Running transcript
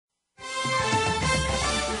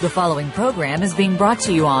The following program is being brought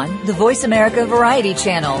to you on the Voice America Variety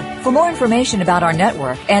Channel. For more information about our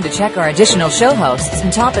network and to check our additional show hosts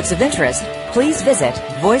and topics of interest, please visit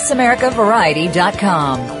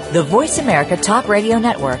voiceamericavariety.com. The Voice America Talk Radio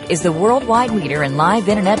Network is the worldwide leader in live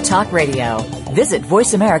Internet talk radio. Visit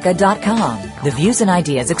voiceamerica.com. The views and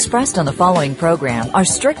ideas expressed on the following program are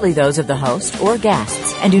strictly those of the host or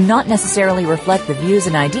guests and do not necessarily reflect the views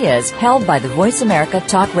and ideas held by the Voice America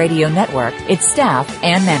Talk Radio Network, its staff,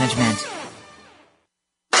 and management.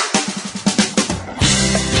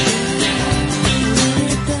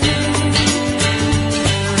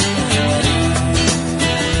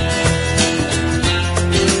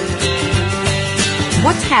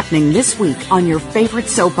 What's happening this week on your favorite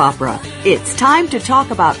soap opera? It's time to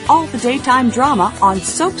talk about all the daytime drama on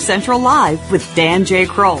Soap Central Live with Dan J.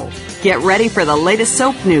 Kroll. Get ready for the latest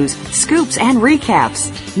soap news, scoops, and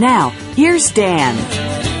recaps. Now, here's Dan.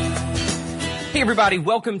 Hey everybody,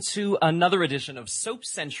 welcome to another edition of Soap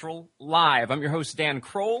Central Live. I'm your host, Dan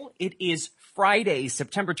Kroll. It is Friday,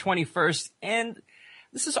 September 21st, and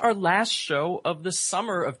this is our last show of the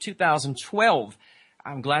summer of 2012.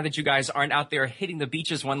 I'm glad that you guys aren't out there hitting the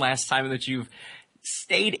beaches one last time and that you've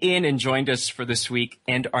stayed in and joined us for this week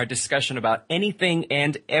and our discussion about anything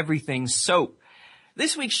and everything soap.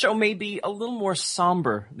 This week's show may be a little more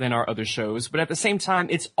somber than our other shows, but at the same time,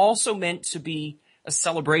 it's also meant to be a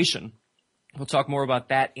celebration. We'll talk more about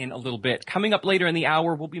that in a little bit. Coming up later in the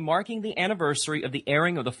hour, we'll be marking the anniversary of the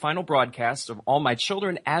airing of the final broadcast of All My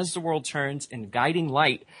Children, As the World Turns, and Guiding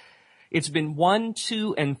Light. It's been 1,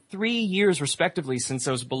 2, and 3 years, respectively, since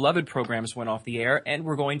those beloved programs went off the air, and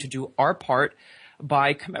we're going to do our part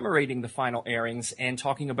by commemorating the final airings and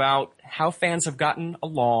talking about how fans have gotten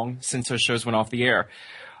along since those shows went off the air.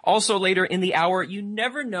 Also later in the hour, you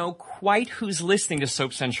never know quite who's listening to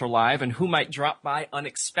Soap Central Live and who might drop by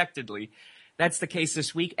unexpectedly. That's the case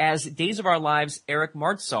this week, as Days of Our Lives' Eric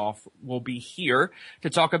Martzoff will be here to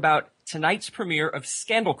talk about tonight's premiere of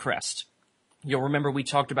Scandal Crest. You'll remember we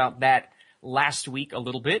talked about that last week a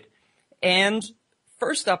little bit. And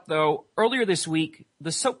first up, though, earlier this week,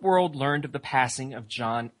 the soap world learned of the passing of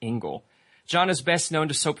John Ingle. John is best known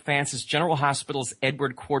to soap fans as General Hospital's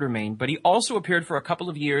Edward Quartermaine, but he also appeared for a couple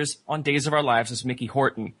of years on Days of Our Lives as Mickey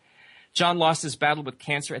Horton. John lost his battle with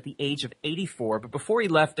cancer at the age of 84, but before he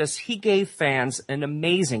left us, he gave fans an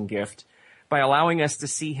amazing gift by allowing us to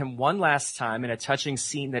see him one last time in a touching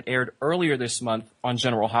scene that aired earlier this month on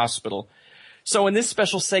General Hospital. So in this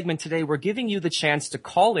special segment today, we're giving you the chance to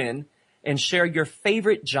call in and share your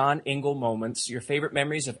favorite John Ingle moments, your favorite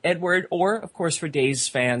memories of Edward, or, of course, for Days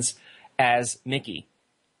fans, as Mickey.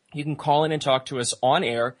 You can call in and talk to us on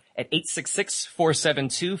air at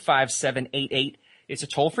 866-472-5788. It's a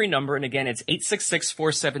toll-free number, and again, it's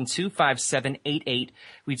 866-472-5788.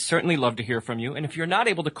 We'd certainly love to hear from you. And if you're not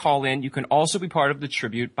able to call in, you can also be part of the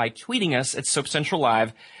tribute by tweeting us at Soap Central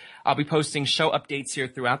Live. I'll be posting show updates here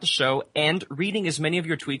throughout the show and reading as many of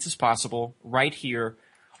your tweets as possible right here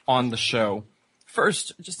on the show.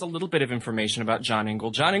 First, just a little bit of information about John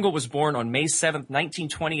Ingle. John Ingle was born on May 7th,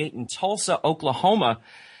 1928 in Tulsa, Oklahoma.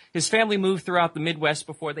 His family moved throughout the Midwest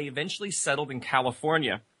before they eventually settled in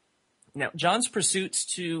California. Now, John's pursuits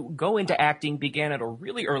to go into acting began at a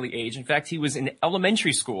really early age. In fact, he was in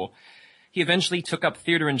elementary school. He eventually took up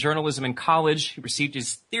theater and journalism in college. He received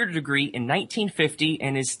his theater degree in 1950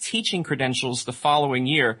 and his teaching credentials the following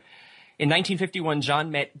year. In 1951, John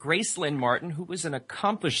met Grace Lynn Martin, who was an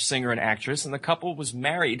accomplished singer and actress, and the couple was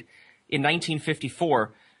married in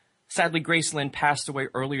 1954. Sadly, Grace Lynn passed away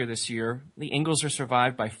earlier this year. The Ingles are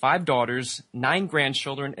survived by 5 daughters, 9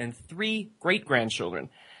 grandchildren, and 3 great-grandchildren.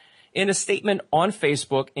 In a statement on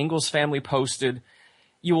Facebook, Ingle's family posted,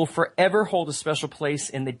 "You will forever hold a special place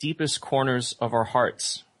in the deepest corners of our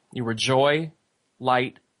hearts. You were joy,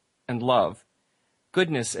 light, and love.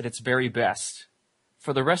 Goodness at its very best.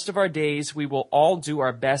 For the rest of our days, we will all do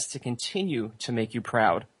our best to continue to make you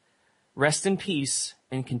proud. Rest in peace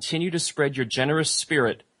and continue to spread your generous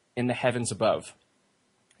spirit in the heavens above."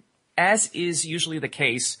 As is usually the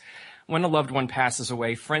case, when a loved one passes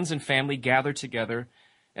away, friends and family gather together,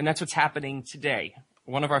 and that's what's happening today.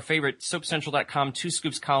 One of our favorite SoapCentral.com 2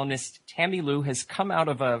 Scoops columnists, Tammy Lou, has come out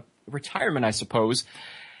of a retirement, I suppose,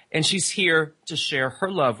 and she's here to share her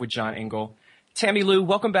love with John Ingle. Tammy Lou,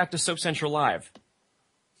 welcome back to Soap Central Live.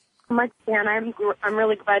 Much, Dan. I'm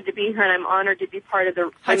really glad to be here, and I'm honored to be part of the.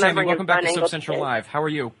 Hi, Tammy. Welcome back to Soap Central Live. How are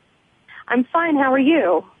you? I'm fine. How are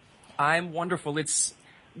you? I'm wonderful. It's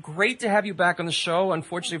great to have you back on the show.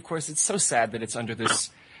 Unfortunately, of course, it's so sad that it's under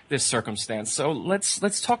this circumstance. So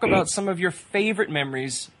let's talk about some of your favorite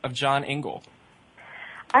memories of John Ingle.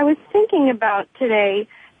 I was thinking about today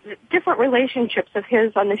different relationships of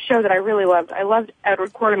his on the show that I really loved. I loved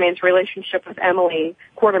Edward Quartermaine's relationship with Emily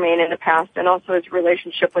Quartermaine in the past, and also his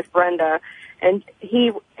relationship with Brenda. And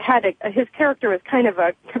he had his character was kind of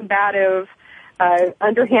a combative,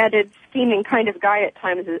 underhanded, scheming kind of guy at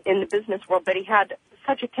times in the business world, but he had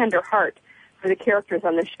such a tender heart for the characters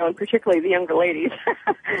on the show, and particularly the younger ladies.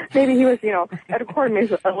 Maybe he was, Edward Quartermaine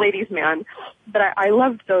was a ladies' man, but I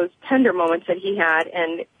loved those tender moments that he had,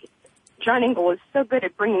 and John Ingle was so good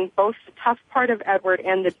at bringing both the tough part of Edward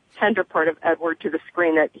and the tender part of Edward to the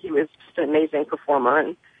screen that he was just an amazing performer,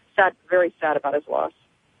 and very sad about his loss.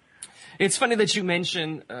 It's funny that you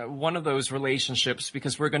mention one of those relationships,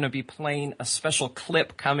 because we're going to be playing a special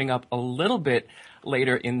clip coming up a little bit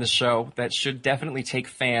later in the show that should definitely take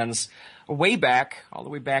fans all the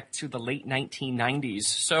way back to the late 1990s.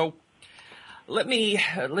 So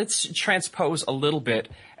let's transpose a little bit.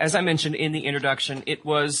 As I mentioned in the introduction, it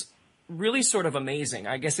was really sort of amazing.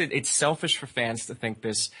 I guess it's selfish for fans to think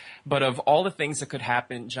this, but of all the things that could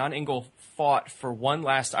happen, John Ingle fought for one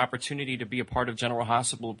last opportunity to be a part of General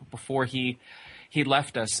Hospital before he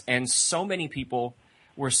left us. And so many people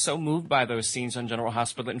were so moved by those scenes on General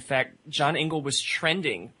Hospital. In fact, John Ingle was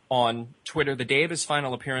trending on Twitter the day of his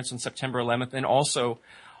final appearance on September 11th, and also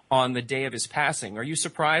on the day of his passing. Are you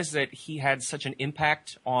surprised that he had such an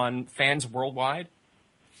impact on fans worldwide?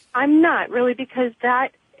 I'm not really, because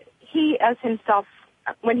he as himself,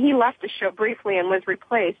 when he left the show briefly and was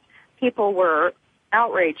replaced, people were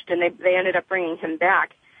outraged, and they ended up bringing him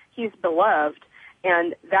back. He's beloved,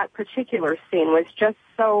 and that particular scene was just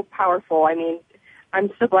so powerful. I mean, I'm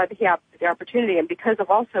so glad that he had the opportunity, and because of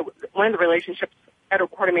also one of the relationships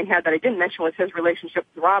Edward Quartermaine had that I didn't mention was his relationship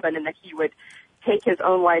with Robin, and that he would take his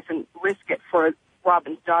own life and risk it for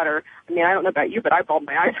Robin's daughter. I mean, I don't know about you, but I bawled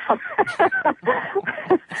my eyes out.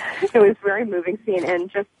 It was a very moving scene, and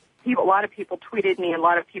just a lot of people tweeted me, and a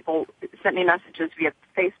lot of people sent me messages via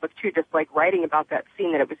Facebook too, just like writing about that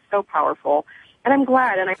scene, that it was so powerful. And I'm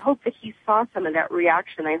glad, and I hope that he saw some of that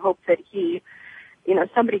reaction. I hope that he,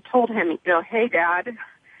 somebody told him, hey, Dad,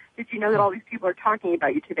 did you know that all these people are talking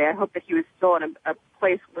about you today? I hope that he was still in a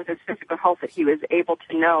place with his physical health that he was able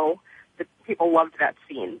to know that people loved that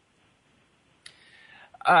scene.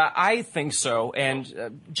 I think so.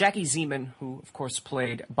 And Jackie Zeman, who, of course,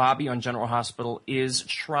 played Bobby on General Hospital, is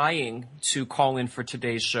trying to call in for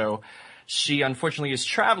today's show. She, unfortunately, is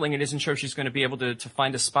traveling and isn't sure if she's going to be able to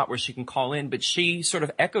find a spot where she can call in. But she sort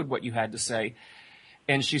of echoed what you had to say.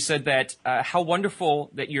 And she said that how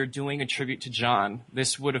wonderful that you're doing a tribute to John.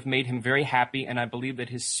 This would have made him very happy, and I believe that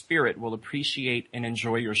his spirit will appreciate and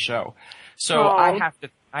enjoy your show. So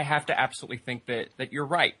I have to absolutely think that you're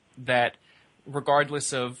right, that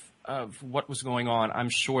regardless of what was going on, I'm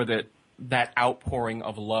sure that outpouring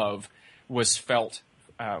of love was felt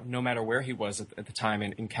no matter where he was at the time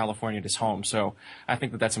in California at his home. So I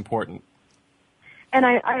think that that's important. And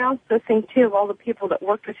I also think, too, of all the people that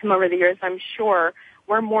worked with him over the years, I'm sure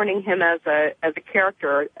we're mourning him as a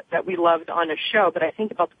character that we loved on a show, but I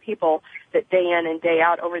think about the people that day in and day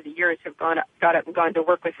out over the years have got up and gone to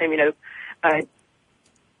work with him,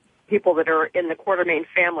 people that are in the Quartermaine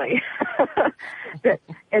family. That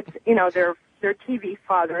it's, their TV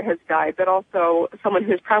father has died, but also someone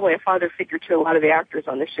who's probably a father figure to a lot of the actors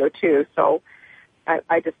on the show, too. So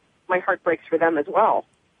my heart breaks for them as well.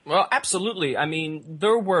 Well, absolutely. I mean,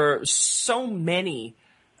 there were so many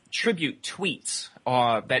tribute tweets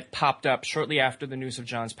that popped up shortly after the news of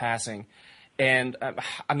John's passing. And,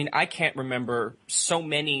 I can't remember so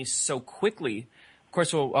many so quickly. Of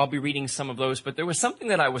course, I'll be reading some of those, but there was something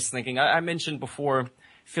that I was thinking. I mentioned before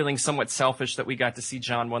feeling somewhat selfish that we got to see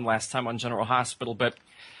John one last time on General Hospital, but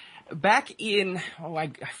back in,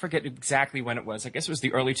 I forget exactly when it was. I guess it was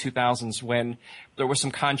the early 2000s when there were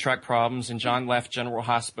some contract problems and John left General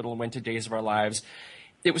Hospital and went to Days of Our Lives.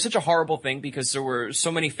 It was such a horrible thing because there were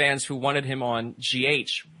so many fans who wanted him on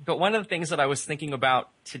GH. But one of the things that I was thinking about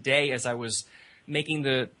today as I was making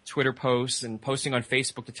the Twitter posts and posting on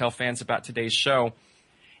Facebook to tell fans about today's show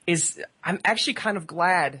is I'm actually kind of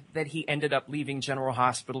glad that he ended up leaving General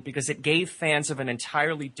Hospital, because it gave fans of an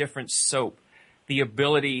entirely different soap the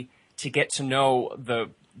ability to get to know the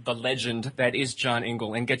legend that is John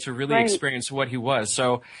Ingle and get to really experience what he was.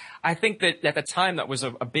 So I think that at the time that was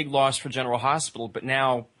a big loss for General Hospital, but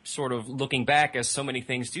now sort of looking back, as so many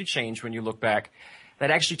things do change when you look back, that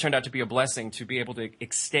actually turned out to be a blessing to be able to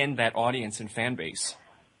extend that audience and fan base.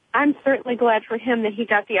 I'm certainly glad for him that he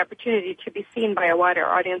got the opportunity to be seen by a wider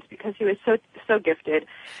audience, because he was so gifted.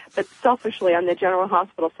 But selfishly, on the General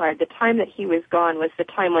Hospital side, the time that he was gone was the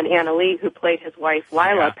time when Anna Lee, who played his wife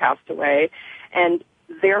Lila, passed away. And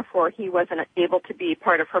therefore he wasn't able to be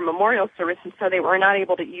part of her memorial service, and so they were not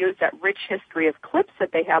able to use that rich history of clips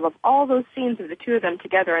that they have of all those scenes of the two of them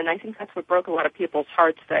together, and I think that's what broke a lot of people's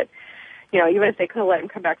hearts, that, even if they could have let him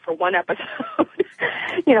come back for one episode,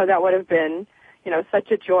 that would have been,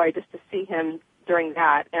 such a joy just to see him during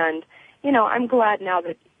that. And, I'm glad now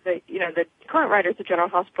that the current writers of General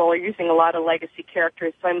Hospital are using a lot of legacy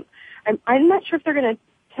characters. So I'm not sure if they're going to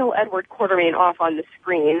kill Edward Quartermaine off on the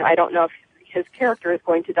screen. I don't know if his character is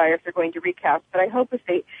going to die or if they're going to recast, but I hope if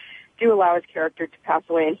they do allow his character to pass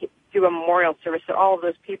away and do a memorial service, that all of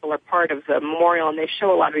those people are part of the memorial and they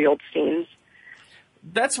show a lot of the old scenes.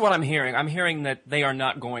 That's what I'm hearing. I'm hearing that they are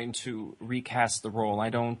not going to recast the role. I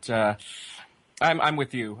don't. I'm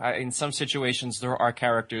with you. In some situations, there are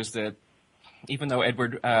characters that, even though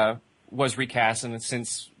Edward was recast, and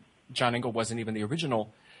since John Ingle wasn't even the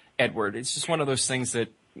original Edward, it's just one of those things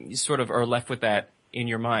that you sort of are left with that in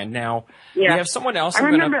your mind. Now, we have someone else. I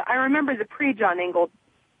remember the pre-John Ingle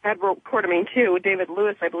Edward Quartermaine too. David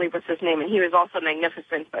Lewis, I believe, was his name, and he was also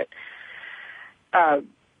magnificent. But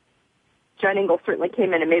John Ingle certainly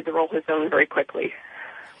came in and made the role his own very quickly.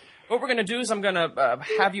 What we're going to do is I'm going to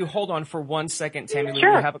have you hold on for 1 second, Tammy.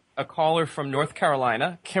 Sure. We have a caller from North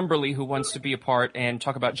Carolina, Kimberly, who wants to be a part and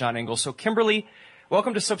talk about John Ingle. So, Kimberly,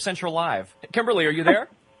 welcome to Soap Central Live. Kimberly, are you there?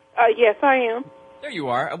 Yes, I am. There you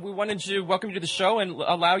are. We wanted to welcome you to the show and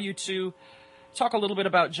allow you to talk a little bit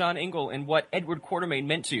about John Ingle and what Edward Quartermaine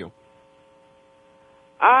meant to you.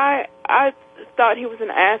 I thought he was an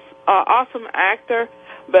awesome actor,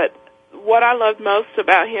 but what I loved most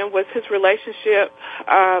about him was his relationship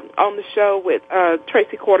on the show with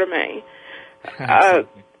Tracy Quartermaine.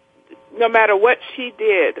 No matter what she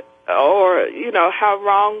did, or how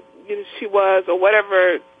wrong she was, or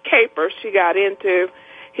whatever caper she got into,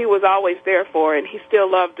 he was always there for her, and he still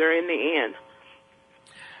loved her in the end.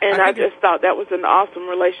 And I just thought that was an awesome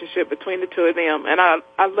relationship between the two of them. And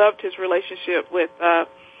I loved his relationship with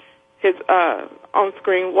his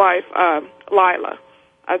on-screen wife, Lila.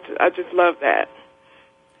 I just love that.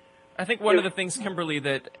 I think one of the things, Kimberly,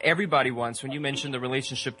 that everybody wants, when you mentioned the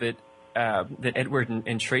relationship that Edward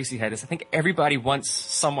and Tracy had, is I think everybody wants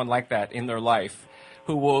someone like that in their life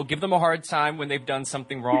who will give them a hard time when they've done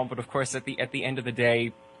something wrong, but of course at the end of the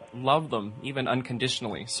day, love them even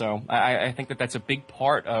unconditionally. So I think that that's a big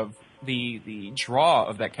part of the draw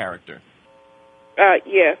of that character.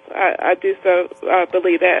 Yes, I do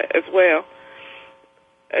believe that as well.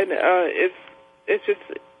 And it's just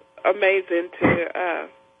amazing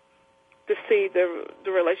to see the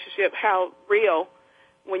relationship, how real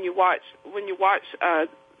when you watch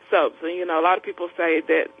soaps. And a lot of people say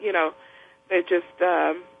that they're just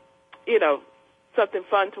something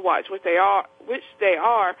fun to watch, which they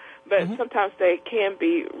are, but sometimes they can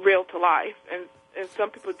be real to life, and some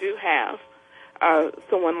people do have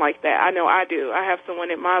someone like that. I know I do. I have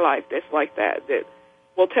someone in my life that's like that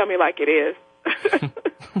will tell me like it is.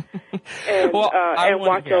 And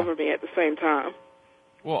watch over me at the same time.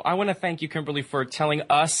 Well, I want to thank you, Kimberly, for telling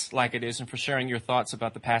us like it is and for sharing your thoughts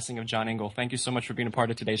about the passing of John Ingle. Thank you so much for being a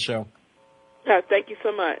part of today's show. Thank you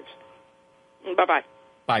so much. Bye-bye.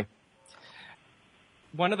 Bye.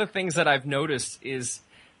 One of the things that I've noticed is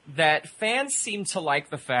that fans seem to like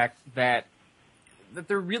the fact that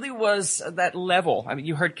there really was that level. I mean,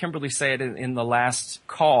 you heard Kimberly say it in the last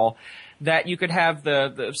call, that you could have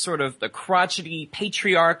the sort of the crotchety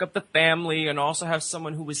patriarch of the family and also have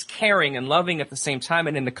someone who was caring and loving at the same time.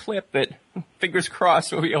 And in the clip that, fingers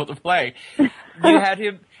crossed, we'll be able to play, you had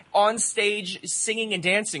him on stage singing and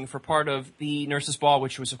dancing for part of the Nurses' Ball,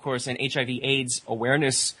 which was, of course, an HIV/AIDS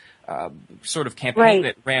awareness sort of campaign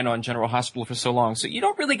that ran on General Hospital for so long. So you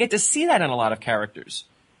don't really get to see that in a lot of characters.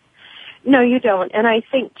 No, you don't. And I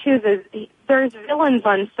think, too, there's villains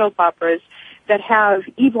on soap operas that have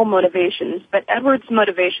evil motivations, but Edward's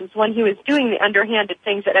motivations, when he was doing the underhanded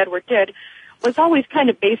things that Edward did, was always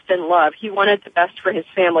kind of based in love. He wanted the best for his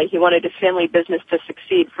family. He wanted his family business to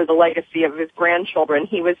succeed for the legacy of his grandchildren.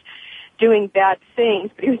 He was doing bad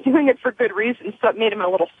things, but he was doing it for good reasons, so it made him a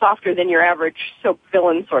little softer than your average soap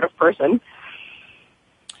villain sort of person.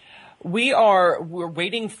 We're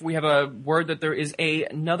waiting. We have a word that there is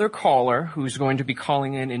another caller who's going to be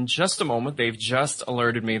calling in just a moment. They've just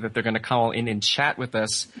alerted me that they're going to call in and chat with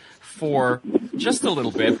us for just a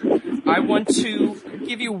little bit. I want to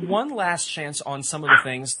give you one last chance on some of the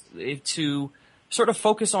things to sort of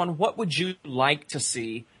focus on what would you like to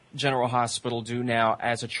see General Hospital do now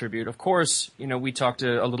as a tribute. Of course, we talked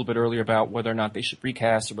a little bit earlier about whether or not they should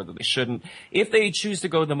recast or whether they shouldn't. If they choose to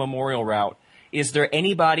go the memorial route, is there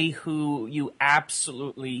anybody who you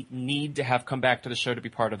absolutely need to have come back to the show to be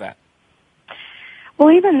part of that?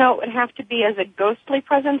 Well, even though it would have to be as a ghostly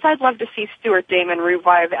presence, I'd love to see Stuart Damon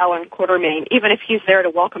revive Edward Quartermaine, even if he's there to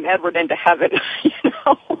welcome Edward into heaven.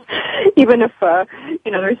 Even if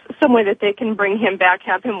there's some way that they can bring him back,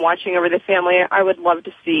 have him watching over the family. I would love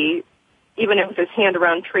to see, even if his hand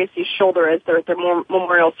around Tracy's shoulder as they're at their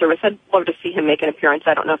memorial service. I'd love to see him make an appearance.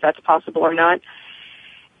 I don't know if that's possible or not.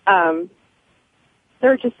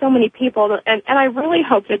 There are just so many people, and I really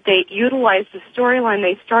hope that they utilize the storyline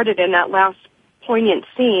they started in that last poignant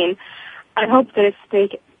scene. I hope that if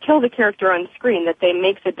they kill the character on screen, that they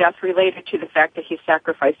make the death related to the fact that he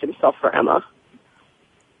sacrificed himself for Emma.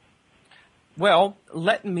 Well,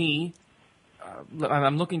 I'm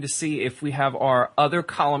looking to see if we have our other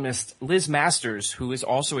columnist, Liz Masters, who is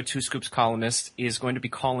also a Two Scoops columnist, is going to be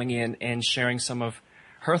calling in and sharing some of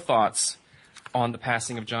her thoughts on the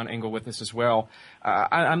passing of John Ingle with us as well.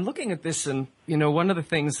 I'm looking at this, and, one of the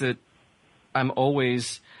things that I'm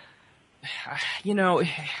always,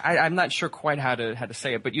 I'm not sure quite how to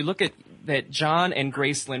say it, but you look at that John and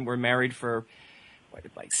Gracelyn were married for,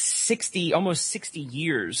 almost 60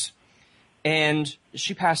 years. And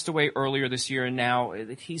she passed away earlier this year, and now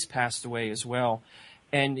he's passed away as well.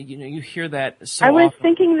 And you hear that so often. I was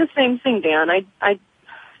thinking the same thing, Dan.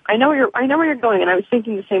 I know where you're going, and I was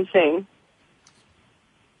thinking the same thing.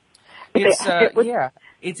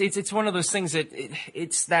 It's one of those things that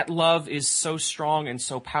it's that love is so strong and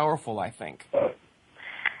so powerful, I think.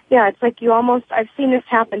 Yeah, it's like I've seen this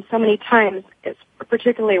happen so many times,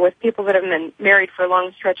 particularly with people that have been married for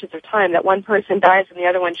long stretches of time, that one person dies and the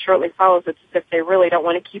other one shortly follows. It's as if they really don't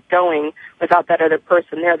want to keep going without that other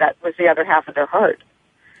person there. That was the other half of their heart.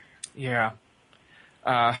 Yeah.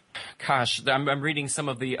 I'm reading some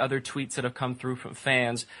of the other tweets that have come through from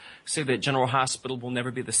fans say that General Hospital will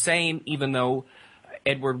never be the same, even though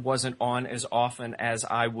Edward wasn't on as often as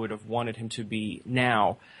I would have wanted him to be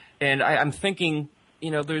now. And I'm thinking,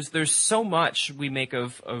 there's so much we make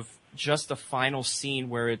of just a final scene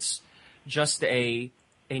where it's just a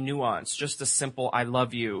nuance, just a simple "I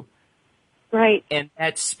love you," right? And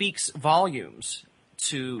that speaks volumes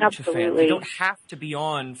to fans. You don't have to be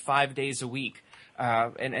on 5 days a week,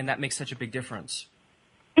 and that makes such a big difference.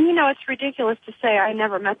 And it's ridiculous to say I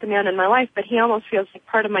never met the man in my life, but he almost feels like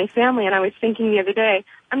part of my family. And I was thinking the other day,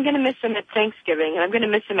 I'm going to miss him at Thanksgiving, and I'm going to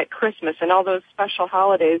miss him at Christmas, and all those special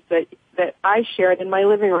holidays that I shared in my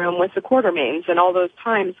living room with the Quartermaines, and all those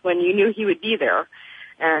times when you knew he would be there.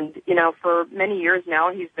 And for many years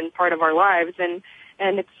now, he's been part of our lives, and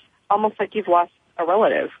it's almost like you've lost a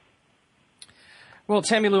relative. Well,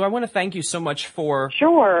 Tammy Lou, I want to thank you so much for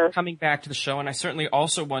coming back to the show, and I certainly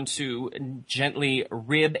also want to gently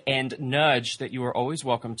rib and nudge that you are always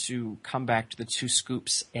welcome to come back to the Two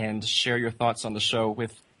Scoops and share your thoughts on the show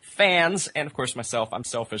with fans and, of course, myself. I'm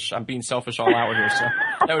selfish. I'm being selfish all out here, so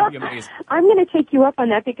that would be amazing. I'm going to take you up on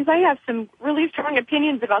that because I have some really strong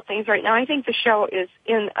opinions about things right now. I think the show is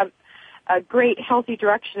in a great, healthy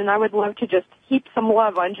direction, and I would love to just heap some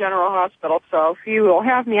love on General Hospital. So if you will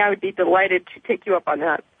have me, I would be delighted to take you up on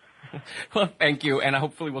that. Well, thank you, and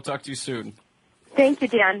hopefully we'll talk to you soon. Thank you,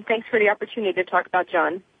 Dan. Thanks for the opportunity to talk about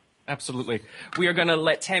John. Absolutely. We are going to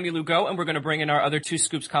let Tammy Lou go, and we're going to bring in our other Two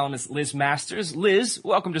Scoops columnist, Liz Masters. Liz,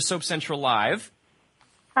 welcome to Soap Central Live.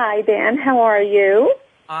 Hi, Dan. How are you?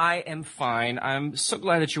 I am fine. I'm so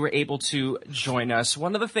glad that you were able to join us.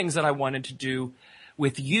 One of the things that I wanted to do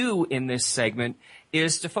with you in this segment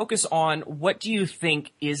is to focus on what do you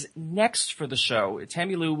think is next for the show.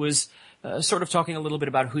 Tammy Lou was sort of talking a little bit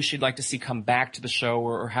about who she'd like to see come back to the show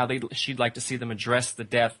or how she'd like to see them address the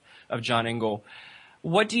death of John Ingle.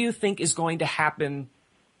 What do you think is going to happen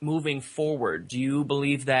moving forward? Do you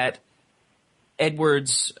believe that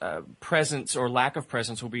Edward's presence or lack of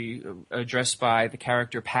presence will be addressed by the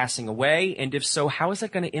character passing away? And if so, how is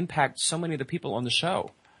that going to impact so many of the people on the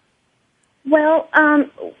show? Well,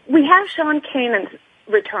 we have Sean Kanan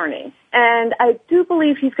returning, and I do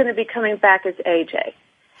believe he's going to be coming back as AJ.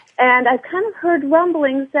 And I've kind of heard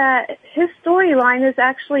rumblings that his storyline is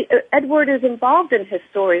actually, Edward is involved in his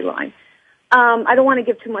storyline. I don't want to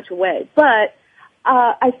give too much away, but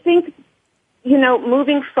I think,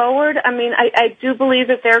 moving forward, I do believe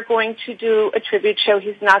that they're going to do a tribute show.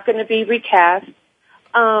 He's not going to be recast.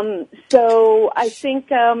 So I think,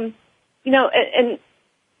 and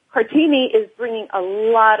Cartini is bringing a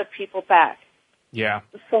lot of people back. Yeah.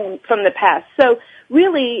 From the past. So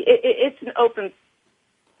really, it's an open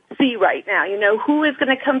sea right now. Who is going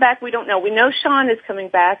to come back? We don't know. We know Sean is coming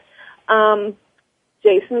back.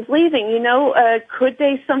 Jason's leaving. Could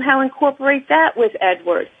they somehow incorporate that with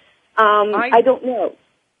Edward? I don't know.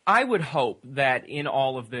 I would hope that in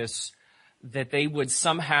all of this, that they would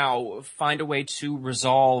somehow find a way to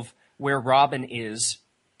resolve where Robin is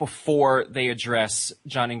before they address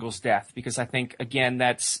John Ingle's death, because I think, again,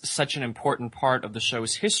 that's such an important part of the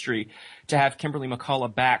show's history. To have Kimberly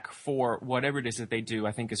McCullough back for whatever it is that they do,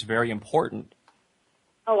 I think is very important.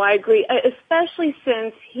 Oh, I agree, especially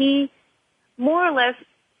since he more or less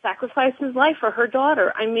sacrificed his life for her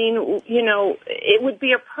daughter. I mean, you know, it would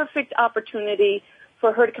be a perfect opportunity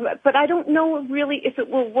for her to come back. But I don't know really if it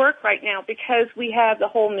will work right now, because we have the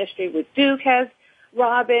whole mystery with Duke has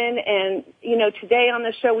Robin, and, you know, today on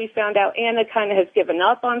the show we found out Anna kind of has given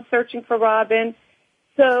up on searching for Robin.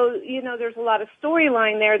 So, you know, there's a lot of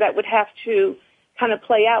storyline there that would have to kind of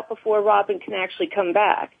play out before Robin can actually come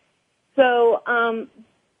back. So,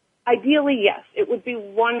 ideally, yes, it would be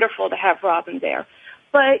wonderful to have Robin there.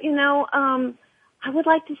 But, you know, I would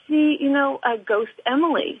like to see, you know, a Ghost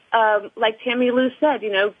Emily, like Tammy Lou said,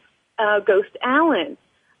 you know, Ghost Alan.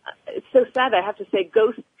 It's so sad I have to say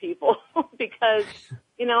ghost people because,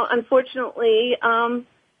 you know, unfortunately,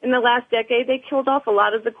 in the last decade, they killed off a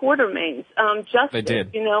lot of the Quartermaines. They did.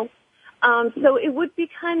 You know. So it would be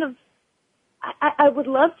kind of, I would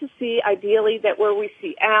love to see, ideally, that where we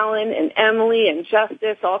see Alan and Emily and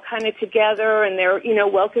Justice all kind of together and they're, you know,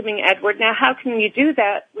 welcoming Edward. Now, how can you do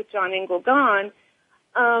that with John Ingle gone?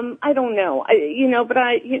 I don't know. But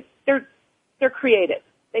they're creative.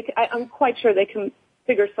 I'm quite sure they can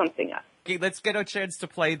figure something out. Okay, let's get a chance to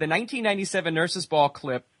play the 1997 Nurses Ball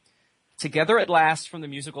clip, Together at Last, from the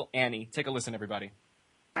musical Annie. Take a listen, everybody.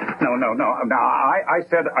 No. Now, I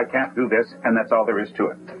said I can't do this, and that's all there is to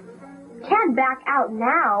it. Can't back out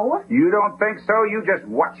now. You don't think so? You just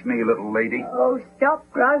watch me, little lady. Oh, stop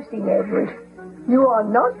grousing, Edward. You are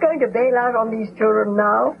not going to bail out on these children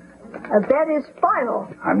now. And that is final.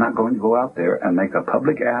 I'm not going to go out there and make a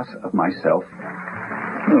public ass of myself.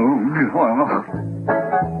 Oh, well.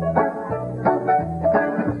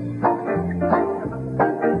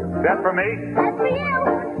 Is that for me? That's for you.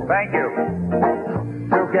 Thank you.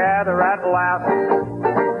 Together at last.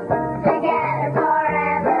 Together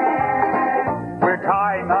forever. We're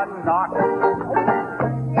tying a knot.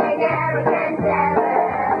 Together can sever.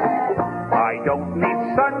 I don't need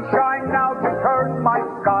sunshine now to turn my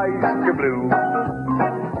skies to blue.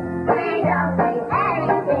 We don't need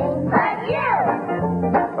anything but you.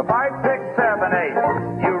 5, 6, 7,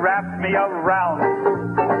 8. You wrapped me around.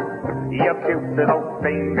 You cute little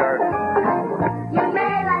finger. You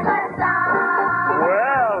made like a song.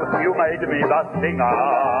 Well, you made me the singer.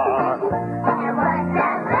 And what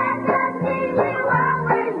that fantasy you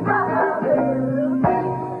always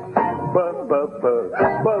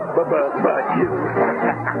But you.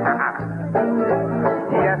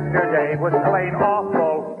 Yesterday was plain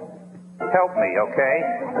awful. Help me, okay?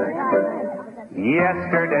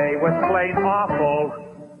 Yesterday was plain awful.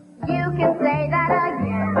 You can say that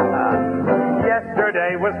again.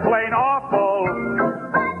 Yesterday was plain awful.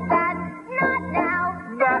 But that's not now.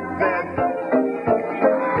 That's it.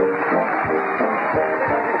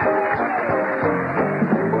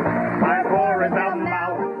 I'm pouring down the mouth.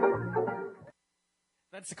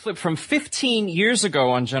 That's a clip from 15 years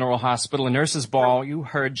ago on General Hospital, a Nurses Ball. You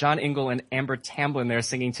heard John Ingle and Amber Tamblyn there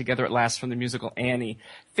singing Together at Last from the musical Annie.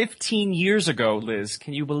 15 years ago, Liz.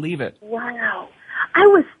 Can you believe it? Wow. I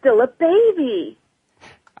was still a baby.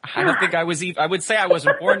 I don't think I was even, I would say I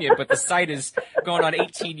wasn't born yet, but the site is going on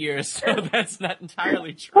 18 years, so that's not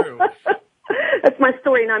entirely true. That's my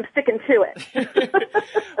story, and I'm sticking to it.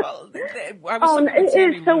 Well, I was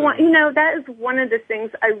it is so. That is one of the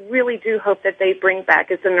things I really do hope that they bring back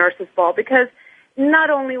is the Nurses Ball, because not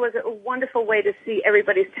only was it a wonderful way to see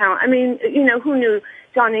everybody's talent. I mean, who knew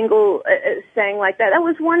John Ingle sang like that? That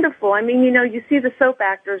was wonderful. I mean, you see the soap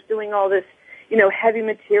actors doing all this, heavy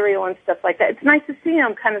material and stuff like that. It's nice to see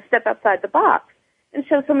them kind of step outside the box and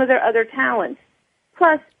show some of their other talents.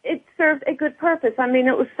 Plus, it served a good purpose. I mean,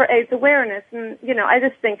 it was for AIDS awareness. And, I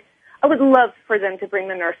just think I would love for them to bring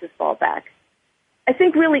the Nurses Ball back. I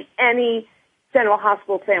think really any General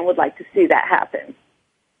Hospital fan would like to see that happen.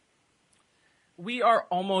 We are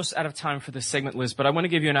almost out of time for this segment, Liz, but I want to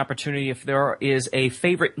give you an opportunity if there is a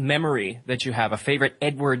favorite memory that you have, a favorite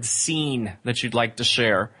Edward scene that you'd like to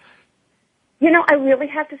share. I really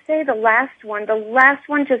have to say the last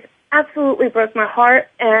one just absolutely broke my heart,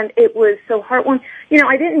 and it was so heartwarming.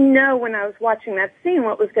 I didn't know when I was watching that scene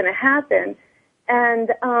what was going to happen, and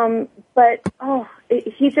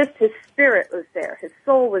his spirit was there, his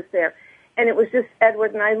soul was there, and it was just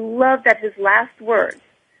Edward, and I love that his last words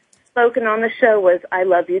spoken on the show was, "I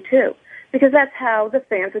love you too," because that's how the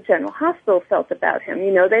fans of General Hospital felt about him.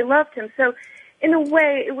 They loved him. So in a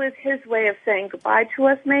way, it was his way of saying goodbye to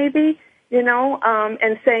us, maybe,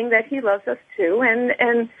 and saying that he loves us too.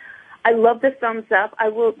 And I love the thumbs up.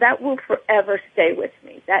 That will forever stay with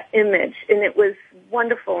me, that image. And it was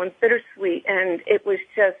wonderful and bittersweet. And it was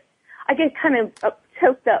just, I get kind of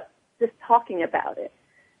choked up just talking about it.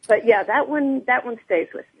 But yeah, that one stays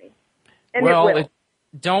with me. And well,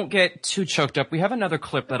 don't get too choked up. We have another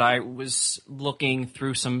clip that I was looking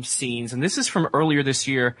through some scenes, and this is from earlier this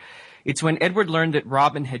year. It's when Edward learned that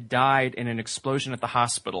Robin had died in an explosion at the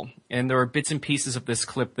hospital. And there are bits and pieces of this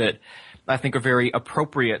clip that I think are very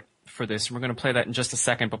appropriate for this. And we're going to play that in just a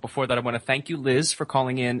second. But before that, I want to thank you, Liz, for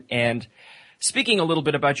calling in and speaking a little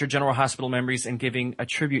bit about your General Hospital memories and giving a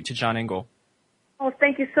tribute to John Ingle. Oh,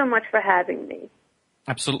 thank you so much for having me.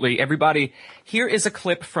 Absolutely. Everybody, here is a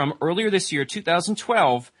clip from earlier this year,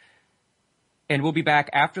 2012, and we'll be back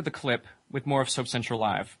after the clip with more of Soap Central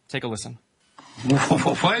Live. Take a listen.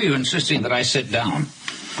 Why are you insisting that I sit down?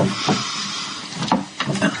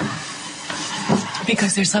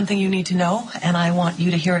 Because there's something you need to know, and I want you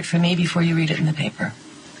to hear it from me before you read it in the paper.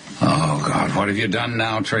 Oh, God, what have you done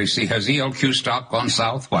now, Tracy? Has ELQ stock gone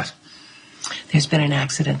south? What? There's been an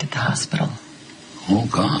accident at the hospital. Oh,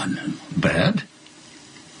 God. Bad?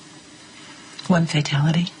 One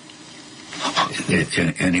fatality.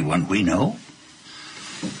 Anyone we know?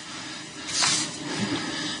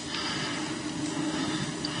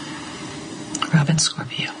 Robin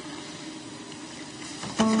Scorpio.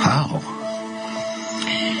 How?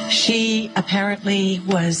 She apparently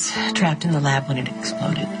was trapped in the lab when it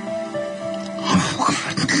exploded. Oh,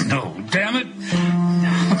 God, no, damn it.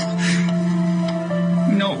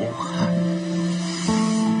 No.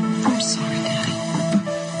 I'm sorry, Daddy.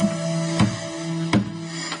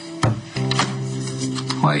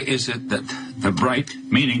 Why is it that the bright,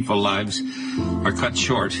 meaningful lives are cut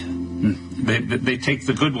short? They take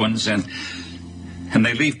the good ones and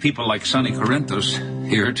they leave people like Sonny Corinthos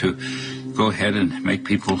here to go ahead and make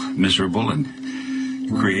people miserable and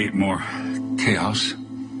create more chaos.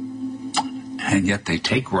 And yet they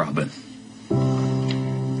take Robin.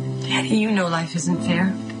 Daddy, you know life isn't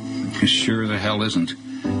fair. Sure the hell isn't.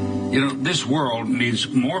 You know, this world needs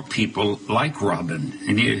more people like Robin,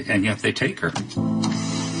 and yet they take her.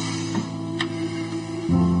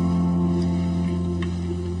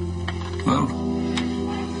 Well,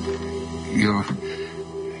 you're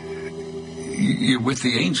with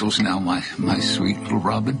the angels now, my sweet little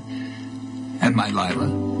Robin, and my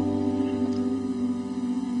Lila.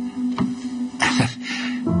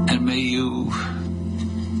 And may you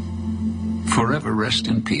forever rest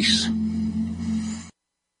in peace.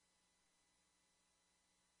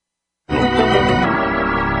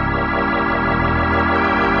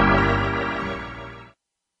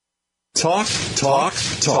 Talk, talk,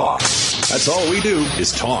 talk. That's all we do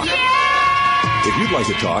is talk. If you'd like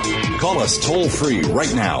to talk, call us toll-free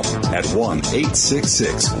right now at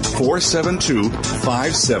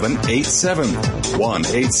 1-866-472-5787.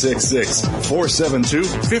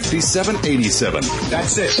 1-866-472-5787.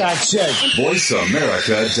 That's it.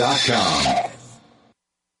 VoiceAmerica.com.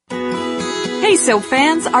 Hey, Soap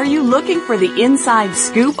fans, are you looking for the inside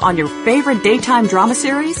scoop on your favorite daytime drama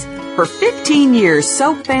series? For 15 years,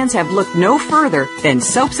 Soap fans have looked no further than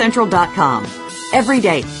SoapCentral.com. Every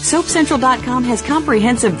day, SoapCentral.com has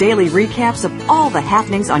comprehensive daily recaps of all the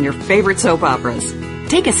happenings on your favorite soap operas.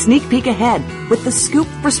 Take a sneak peek ahead with the scoop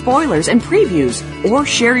for spoilers and previews, or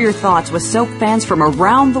share your thoughts with soap fans from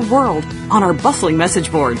around the world on our bustling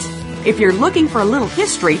message boards. If you're looking for a little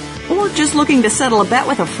history, or just looking to settle a bet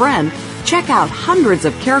with a friend, check out hundreds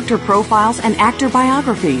of character profiles and actor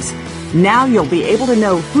biographies. Now you'll be able to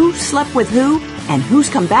know who slept with who and who's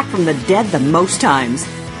come back from the dead the most times.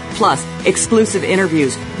 Plus, exclusive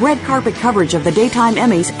interviews, red carpet coverage of the daytime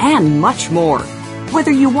Emmys, and much more.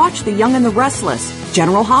 Whether you watch The Young and the Restless,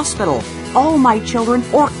 General Hospital, All My Children,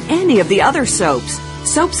 or any of the other soaps,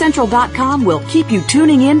 SoapCentral.com will keep you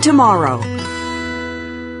tuning in tomorrow.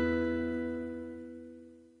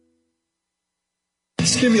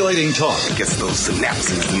 Stimulating talk. It gets those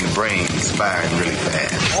synapses in your brain firing really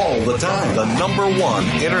fast. All the time. The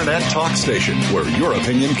 #1 Internet talk station where your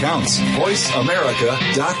opinion counts.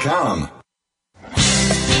 VoiceAmerica.com.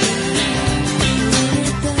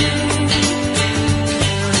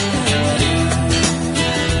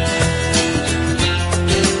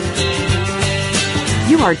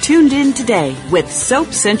 You are tuned in today with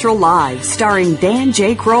Soap Central Live, starring Dan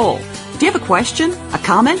J. Kroll. Do you have a question, a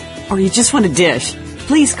comment, or you just want to dish?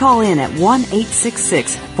 Please call in at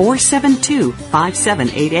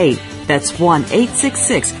 1-866-472-5788. That's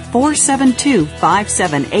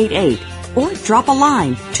 1-866-472-5788. Or drop a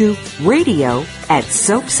line to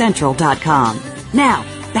radio@soapcentral.com. Now,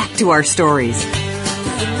 back to our stories.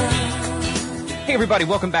 Hey everybody,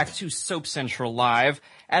 welcome back to Soap Central Live.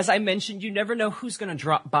 As I mentioned, you never know who's going to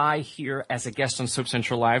drop by here as a guest on Soap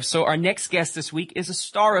Central Live. So our next guest this week is a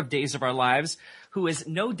star of Days of Our Lives who has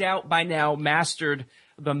no doubt by now mastered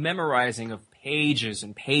the memorizing of pages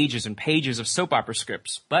and pages and pages of soap opera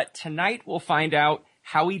scripts. But tonight we'll find out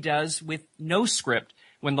how he does with no script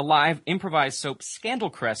when the live improvised soap Scandal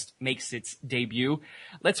Crest makes its debut.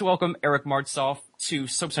 Let's welcome Eric Martsolf to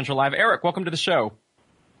Soap Central Live. Eric, welcome to the show.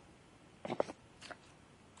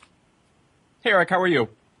 Hey, Eric, how are you?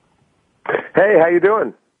 Hey, how you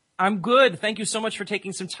doing? I'm good. Thank you so much for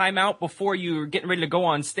taking some time out before you're getting ready to go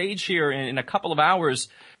on stage here in a couple of hours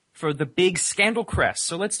for the big Scandal Crest.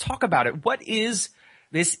 So let's talk about it. What is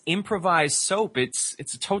this improvised soap? It's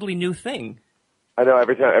a totally new thing. I know.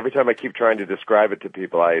 Every time I keep trying to describe it to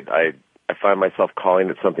people, I find myself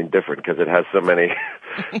calling it something different because it has so many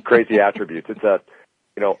crazy attributes. It's a,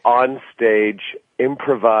 on stage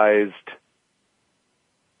improvised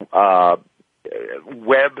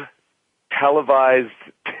web televised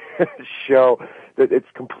show that it's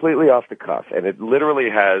completely off the cuff, and it literally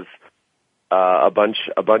has a bunch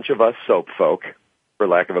of us soap folk, for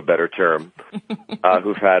lack of a better term,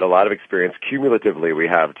 who've had a lot of experience. Cumulatively, we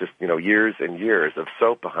have just years and years of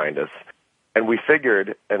soap behind us, and we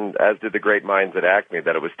figured, and as did the great minds at Acme,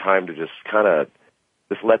 that it was time to just kind of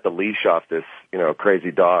just let the leash off this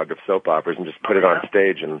crazy dog of soap operas and just put it on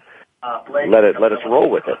stage and let us roll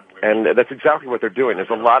with it. And that's exactly what they're doing. There's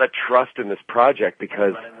a lot of trust in this project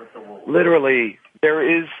because literally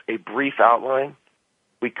there is a brief outline.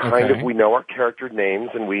 We we know our character names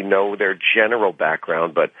and we know their general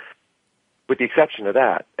background, but with the exception of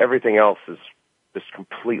that, everything else is just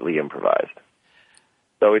completely improvised.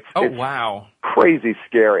 So it's wow, crazy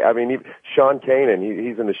scary. I mean, Sean Kanan,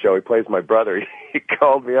 he's in the show. He plays my brother. He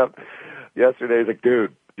called me up yesterday. He's like,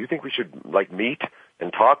 dude, do you think we should meet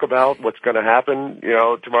and talk about what's going to happen,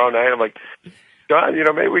 tomorrow night? I'm like, John,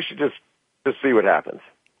 maybe we should just see what happens,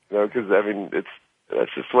 because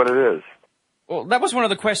that's just what it is. Well, that was one of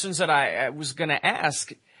the questions that I was going to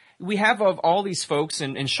ask. We have of all these folks,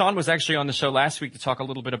 and Sean was actually on the show last week to talk a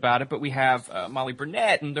little bit about it, but we have Molly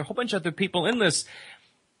Burnett and there are a whole bunch of other people in this.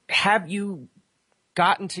 Have you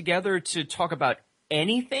gotten together to talk about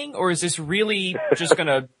anything, or is this really just going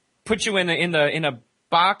to put you in a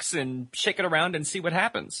box and shake it around and see what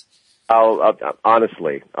happens?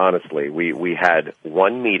 Honestly, we had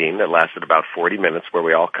one meeting that lasted about 40 minutes where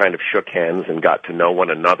we all kind of shook hands and got to know one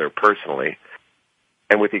another personally.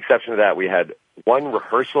 And with the exception of that, we had one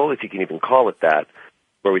rehearsal, if you can even call it that,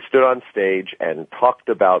 where we stood on stage and talked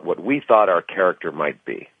about what we thought our character might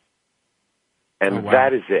be. And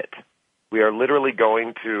that is it. We are literally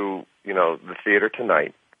going to, the theater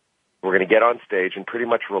tonight. We're going to get on stage and pretty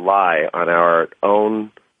much rely on our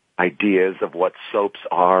own ideas of what soaps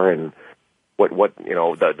are and what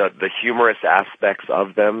the humorous aspects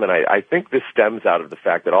of them. And I think this stems out of the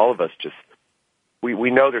fact that all of us just, we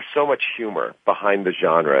know there's so much humor behind the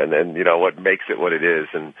genre and what makes it what it is.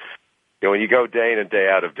 And, when you go day in and day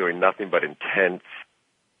out of doing nothing but intense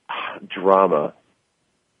drama,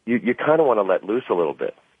 you kind of want to let loose a little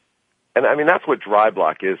bit. And I mean, that's what dry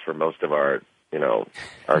block is for most of our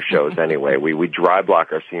shows anyway. We dry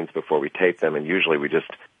block our scenes before we tape them, and usually we just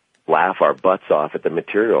laugh our butts off at the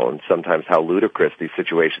material and sometimes how ludicrous these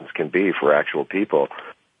situations can be for actual people.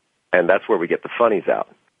 And that's where we get the funnies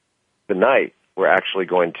out. Tonight, we're actually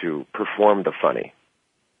going to perform the funny,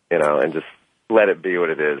 and just let it be what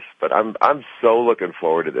it is. But I'm so looking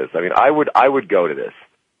forward to this. I mean, I would go to this,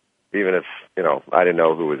 even if, I didn't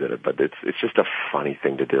know who was in it, but it's just a funny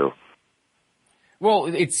thing to do. Well,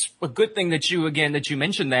 it's a good thing that you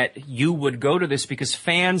mentioned that you would go to this because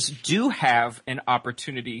fans do have an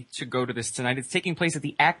opportunity to go to this tonight. It's taking place at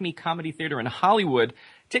the Acme Comedy Theater in Hollywood.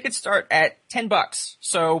 Tickets start at $10.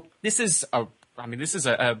 So this is I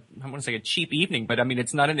want to say a cheap evening, but I mean,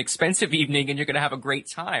 it's not an expensive evening and you're going to have a great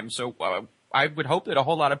time. So I would hope that a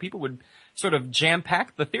whole lot of people would sort of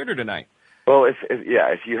jam-pack the theater tonight. Well, if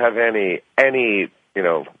you have any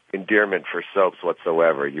endearment for soaps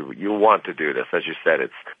whatsoever, you want to do this. As you said,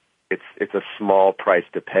 it's a small price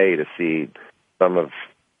to pay to see some of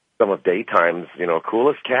daytime's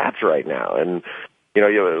coolest cats right now, and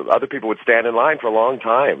other people would stand in line for a long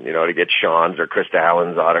time to get Sean's or Krista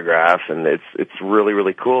Allen's autograph, and it's really,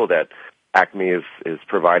 really cool that Acme is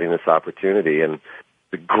providing this opportunity. And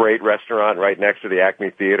the great restaurant right next to the Acme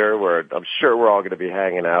Theater where I'm sure we're all going to be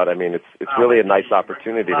hanging out. I mean, it's really a nice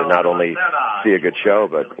opportunity to not only see a good show,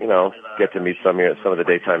 but, get to meet some of the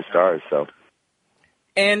daytime stars. So,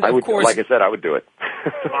 and of course, like I said, I would do it.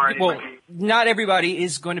 Well, not everybody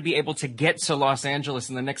is going to be able to get to Los Angeles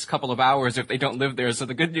in the next couple of hours if they don't live there. So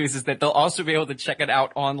the good news is that they'll also be able to check it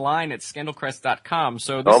out online at scandalcrest.com.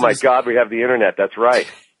 So this my God, we have the internet. That's right.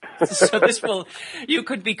 So you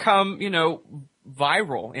could become,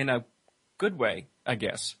 viral in a good way, I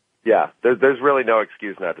guess. Yeah, there's really no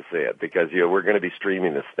excuse not to see it because we're going to be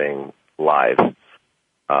streaming this thing live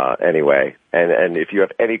anyway. And if you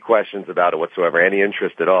have any questions about it whatsoever, any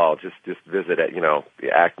interest at all, just visit at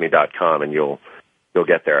acme.com and you'll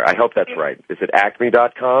get there. I hope that's right. Is it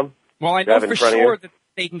acme.com? Well, I know for sure that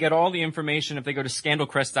they can get all the information if they go to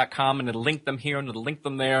scandalcrest.com, and it'll link them here and it'll link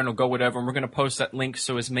them there and it'll go whatever. And we're going to post that link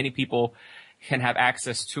so as many people can have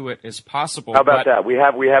access to it as possible. How about that? We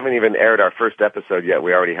haven't even aired our first episode yet.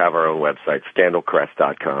 We already have our own website,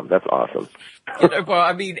 scandalcrest.com. That's awesome. Well,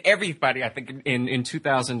 I mean, everybody, I think, in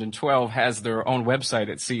 2012 has their own website,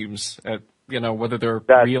 it seems, whether they're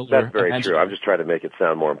real or That's very imaginary. true. I'm just trying to make it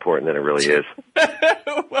sound more important than it really is.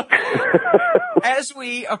 As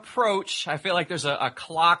we approach, I feel like there's a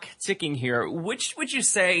clock ticking here. Which would you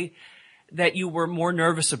say that you were more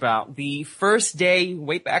nervous about? The first day,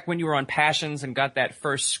 way back when you were on Passions and got that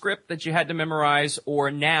first script that you had to memorize,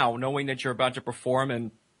 or now, knowing that you're about to perform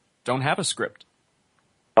and don't have a script?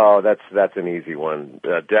 Oh, that's an easy one.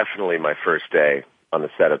 Definitely my first day on the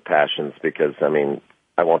set of Passions because,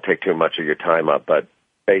 I won't take too much of your time up, but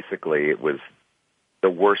basically it was the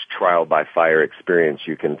worst trial by fire experience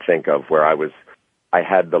you can think of where I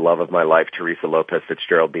had the love of my life, Teresa Lopez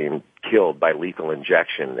Fitzgerald, being killed by lethal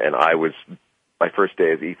injection, and I was, my first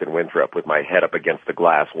day as Ethan Winthrop, with my head up against the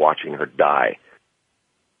glass watching her die.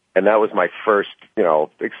 And that was my first,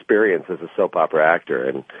 experience as a soap opera actor,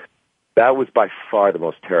 and that was by far the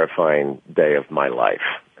most terrifying day of my life.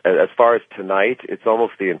 As far as tonight, it's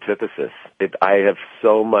almost the antithesis. I have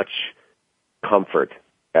so much comfort.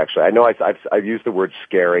 Actually, I know I've used the word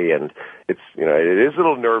scary, and it is a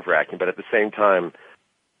little nerve-wracking, but at the same time,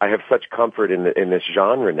 I have such comfort in this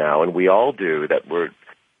genre now, and we all do, that we're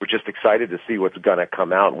just excited to see what's going to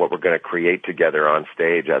come out and what we're going to create together on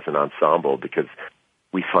stage as an ensemble, because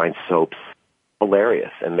we find soaps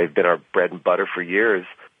hilarious, and they've been our bread and butter for years,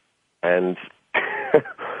 and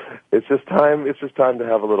it's just time to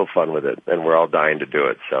have a little fun with it, and we're all dying to do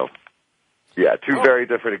it. So, yeah, two very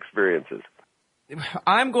different experiences.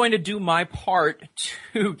 I'm going to do my part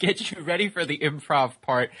to get you ready for the improv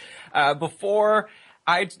part. Before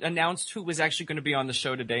I announced who was actually going to be on the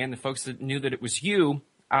show today, and the folks that knew that it was you,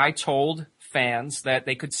 I told fans that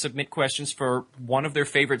they could submit questions for one of their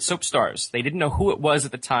favorite soap stars. They didn't know who it was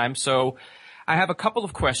at the time, so I have a couple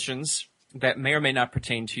of questions that may or may not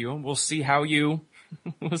pertain to you, and we'll see how you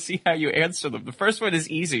answer them. The first one is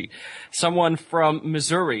easy. Someone from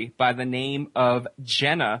Missouri by the name of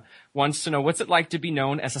Jenna wants to know, what's it like to be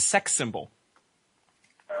known as a sex symbol?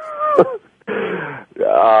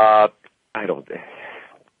 A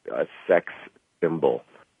sex symbol.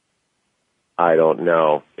 I don't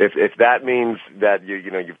know. If that means that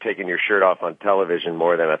you've taken your shirt off on television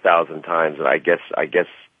more than 1,000 times, I guess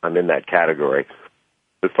I'm in that category.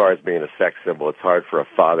 As far as being a sex symbol, it's hard for a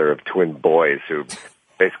father of twin boys who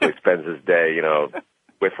basically spends his day,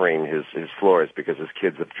 whiffering his floors because his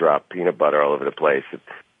kids have dropped peanut butter all over the place.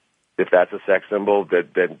 If that's a sex symbol,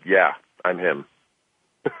 then yeah, I'm him.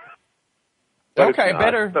 Okay,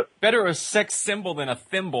 better a sex symbol than a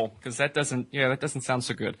thimble, because that doesn't sound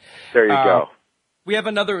so good. There you go. We have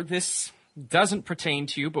another. This doesn't pertain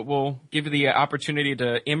to you, but we'll give you the opportunity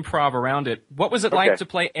to improv around it. What was it like to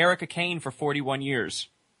play Erica Kane for 41 years?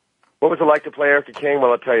 What was it like to play Erica Kane?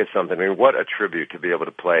 Well, I'll tell you something. What a tribute to be able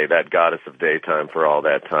to play that goddess of daytime for all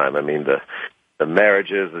that time. The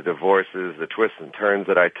marriages, the divorces, the twists and turns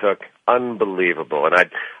that I took, unbelievable. And I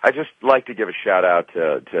just like to give a shout out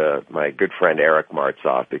to my good friend Eric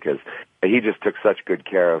Martzoff, because he just took such good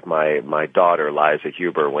care of my daughter Liza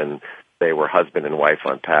Huber when they were husband and wife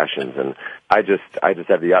on Passions, and I just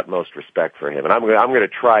have the utmost respect for him. And I'm going to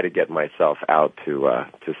try to get myself out to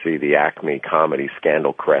see the Acme Comedy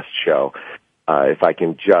Scandal Crest show, if I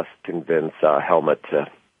can just convince Helmut to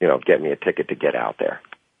get me a ticket to get out there.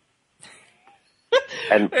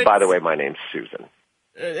 And by the way, my name's Susan.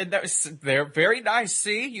 They're very nice.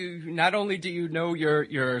 See, you not only do you know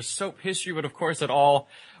your soap history, but of course it all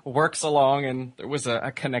works along, and there was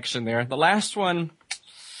a connection there. The last one.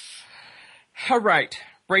 All right,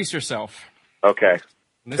 brace yourself. Okay.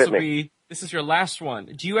 This is your last one.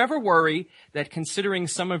 Do you ever worry that, considering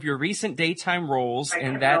some of your recent daytime roles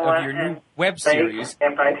and that of your new web series,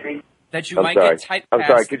 that you might get typecast? I'm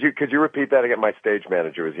sorry. Could you repeat that again? My stage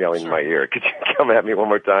manager was yelling in my ear. Could you come at me one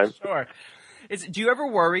more time? Sure. Do you ever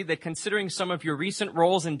worry that considering some of your recent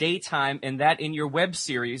roles in daytime and that in your web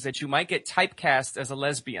series that you might get typecast as a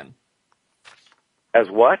lesbian? As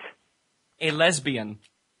what? A lesbian.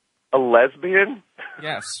 A lesbian?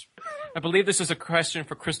 Yes. I believe this is a question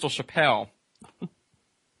for Crystal Chappelle.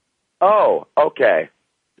 Oh, okay.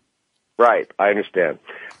 Right, I understand.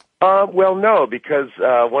 Well, no, because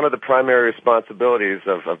one of the primary responsibilities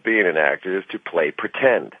of being an actor is to play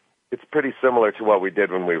pretend. It's pretty similar to what we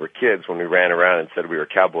did when we were kids, when we ran around and said we were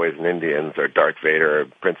cowboys and Indians or Darth Vader or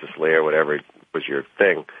Princess Leia or whatever was your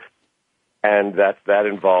thing. And that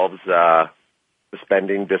involves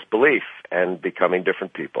suspending disbelief and becoming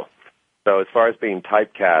different people. So as far as being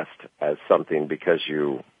typecast as something because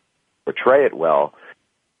you portray it well,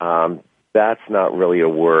 that's not really a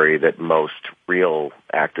worry that most real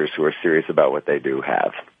actors who are serious about what they do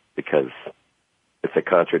have, because it's a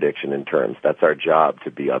contradiction in terms. That's our job,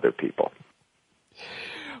 to be other people.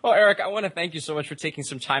 Well, Eric, I want to thank you so much for taking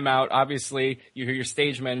some time out. Obviously, you hear your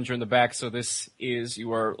stage manager in the back, so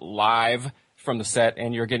you are live from the set,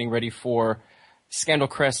 and you're getting ready for Scandal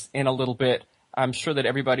Crest in a little bit. I'm sure that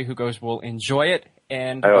everybody who goes will enjoy it.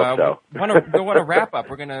 And I hope so. we want to wrap up.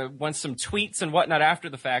 We're going to want some tweets and whatnot after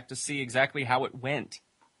the fact to see exactly how it went.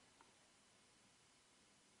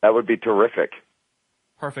 That would be terrific.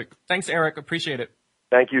 Perfect. Thanks, Eric. Appreciate it.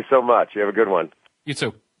 Thank you so much. You have a good one. You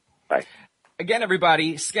too. Bye. Again,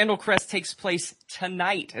 everybody, Scandal Crest takes place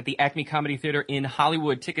tonight at the Acme Comedy Theater in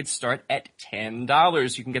Hollywood. Tickets start at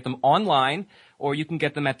 $10. You can get them online, or you can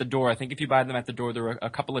get them at the door. I think if you buy them at the door, they're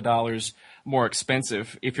a couple of dollars more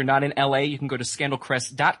expensive. If you're not in LA, you can go to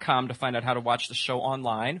scandalcrest.com to find out how to watch the show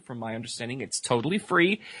online. From my understanding, it's totally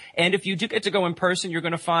free. And if you do get to go in person, you're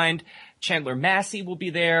going to find Chandler Massey will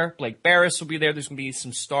be there. Blake Barris will be there. There's going to be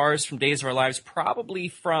some stars from Days of Our Lives, probably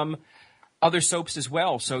from other soaps as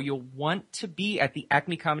well. So you'll want to be at the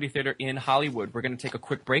Acme Comedy Theater in Hollywood. We're going to take a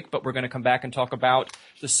quick break, but we're going to come back and talk about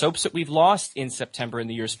the soaps that we've lost in September in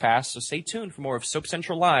the years past. So stay tuned for more of Soap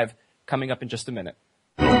Central Live coming up in just a minute.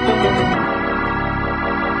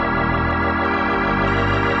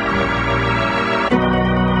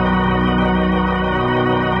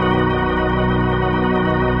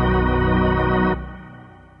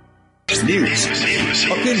 News,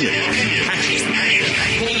 opinion,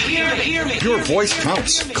 your voice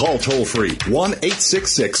counts. Call toll free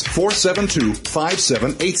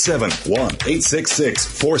 1-866-472-5787.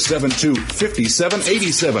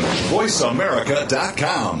 1-866-472-5787.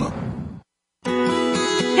 VoiceAmerica.com.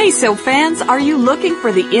 Hey, soap fans, are you looking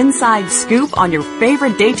for the inside scoop on your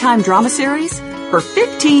favorite daytime drama series? For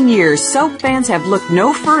 15 years, soap fans have looked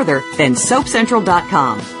no further than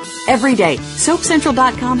SoapCentral.com. Every day,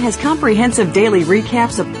 SoapCentral.com has comprehensive daily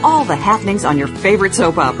recaps of all the happenings on your favorite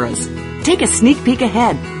soap operas. Take a sneak peek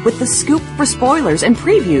ahead with the scoop for spoilers and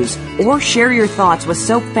previews, or share your thoughts with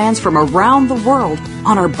soap fans from around the world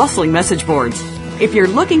on our bustling message boards. If you're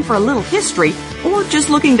looking for a little history, or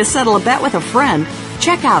just looking to settle a bet with a friend,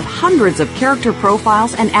 check out hundreds of character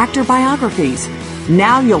profiles and actor biographies.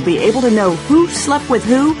 Now you'll be able to know who slept with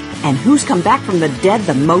who and who's come back from the dead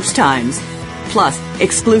the most times. Plus,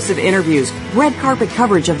 exclusive interviews, red carpet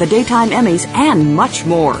coverage of the daytime Emmys, and much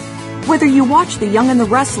more. Whether you watch The Young and the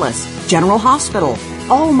Restless, General Hospital,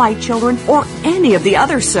 All My Children, or any of the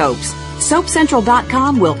other soaps,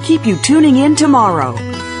 SoapCentral.com will keep you tuning in tomorrow.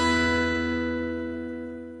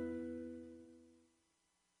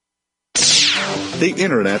 The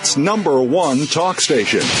Internet's #1 talk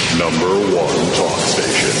station. #1 talk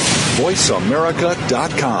station.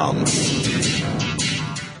 VoiceAmerica.com.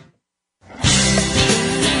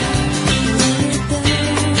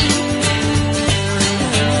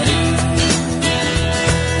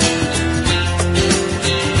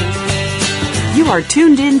 You are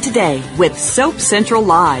tuned in today with Soap Central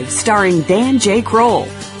Live, starring Dan J. Kroll.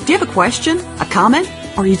 Do you have a question, a comment,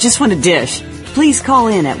 or you just want to dish? Please call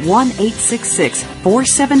in at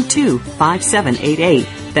 1-866-472-5788.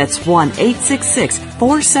 That's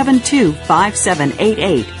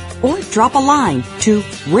 1-866-472-5788. Or drop a line to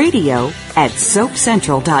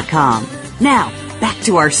radio@soapcentral.com. Now, back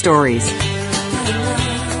to our stories.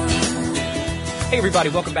 Hey everybody,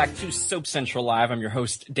 welcome back to Soap Central Live. I'm your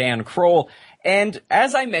host, Dan Kroll. And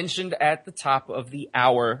as I mentioned at the top of the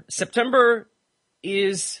hour, September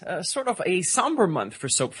is sort of a somber month for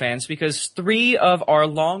soap fans because 3 of our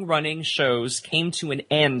long-running shows came to an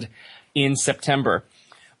end in September.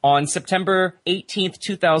 On September 18th,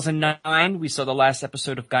 2009, we saw the last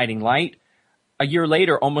episode of Guiding Light. A year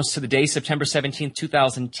later, almost to the day, September 17th,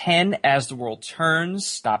 2010, As the World Turns,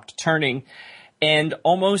 stopped turning. And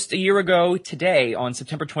almost a year ago today, on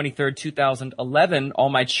September 23rd, 2011, All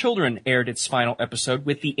My Children aired its final episode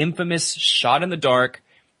with the infamous shot in the dark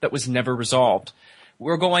that was never resolved.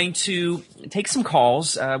 We're going to take some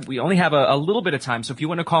calls. We only have a little bit of time, so if you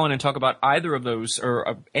want to call in and talk about either of those,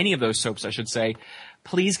 or any of those soaps, I should say,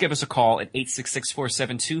 please give us a call at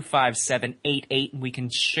 866-472-5788. We can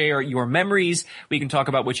share your memories. We can talk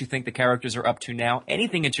about what you think the characters are up to now.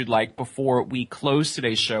 Anything that you'd like before we close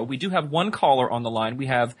today's show. We do have one caller on the line. We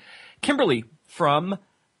have Kimberly from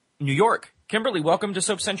New York. Kimberly, welcome to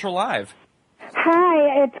Soap Central Live.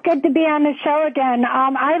 Hi, it's good to be on the show again.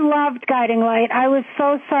 I loved Guiding Light. I was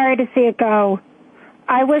so sorry to see it go.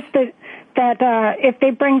 I wish that if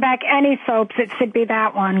they bring back any soaps, it should be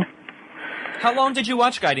that one. How long did you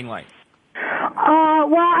watch Guiding Light?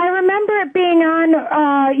 Well, I remember it being on,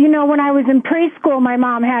 when I was in preschool, my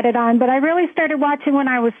mom had it on, but I really started watching when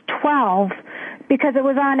I was 12 because it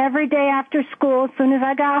was on every day after school as soon as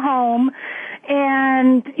I got home.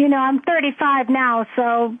 And, I'm 35 now,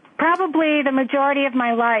 so probably the majority of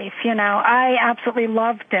my life, I absolutely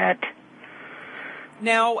loved it.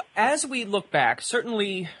 Now, as we look back,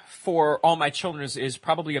 certainly for All My Children is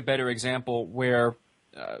probably a better example where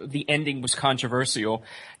the ending was controversial.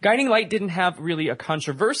 Guiding Light didn't have really a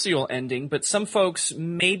controversial ending, but some folks,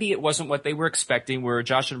 maybe it wasn't what they were expecting, where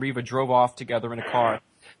Josh and Reva drove off together in a car.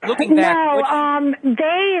 Looking back, I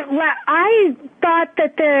thought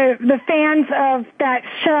that the fans of that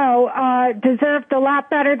show deserved a lot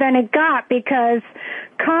better than it got, because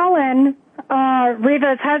Colin,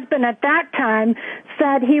 Reva's husband at that time,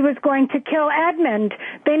 said he was going to kill Edmund.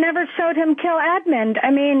 They never showed him kill Edmund. I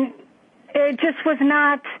mean, it just was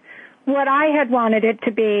not what I had wanted it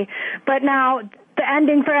to be. But now, the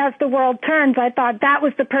ending for As the World Turns, I thought that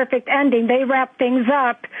was the perfect ending. They wrapped things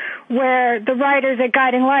up where the writers at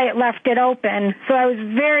Guiding Light left it open. So I was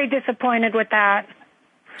very disappointed with that.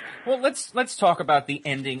 Well, let's talk about the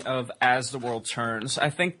ending of As the World Turns. I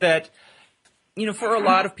think that, for a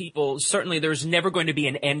lot of people, certainly there's never going to be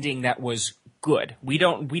an ending that was good. We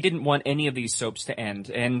didn't want any of these soaps to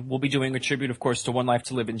end, and we'll be doing a tribute, of course, to One Life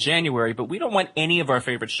to Live in January, but we don't want any of our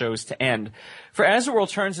favorite shows to end. For As the World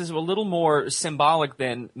Turns is a little more symbolic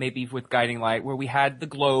than maybe with Guiding Light, where we had the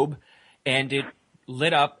globe, and it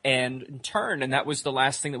lit up and turned, and that was the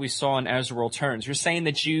last thing that we saw in As the World Turns. You're saying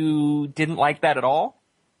that you didn't like that at all?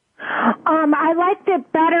 I liked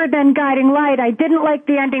it better than Guiding Light. I didn't like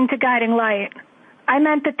the ending to Guiding Light. I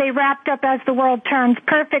meant that they wrapped up As the World Turns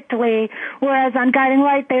perfectly, whereas on Guiding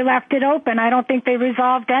Light they left it open. I don't think they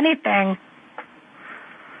resolved anything.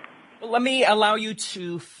 Well, let me allow you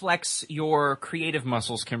to flex your creative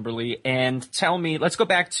muscles, Kimberly, and tell me, let's go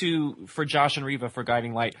back for Josh and Reva for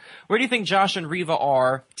Guiding Light. Where do you think Josh and Reva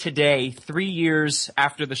are today, 3 years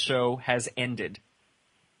after the show has ended?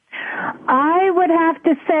 I would have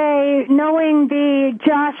to say, knowing the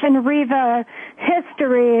Josh and Reva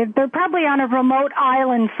history, they're probably on a remote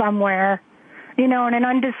island somewhere, in an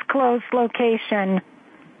undisclosed location.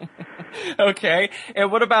 Okay.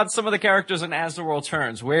 And what about some of the characters in As the World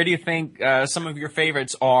Turns? Where do you think some of your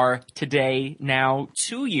favorites are today, now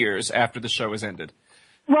 2 years after the show has ended?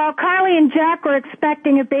 Well, Carly and Jack were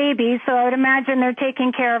expecting a baby, so I would imagine they're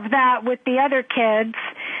taking care of that with the other kids.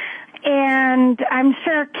 And I'm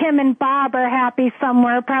sure Kim and Bob are happy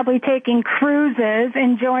somewhere, probably taking cruises,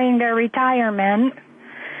 enjoying their retirement,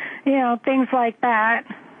 things like that.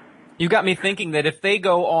 You got me thinking that if they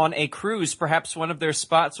go on a cruise, perhaps one of their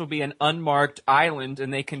spots will be an unmarked island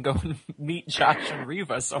and they can go and meet Josh and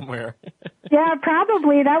Reva somewhere. Yeah,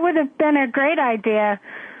 probably. That would have been a great idea.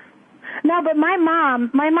 No, but my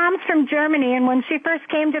mom's from Germany, and when she first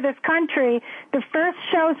came to this country, the first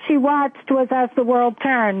show she watched was As the World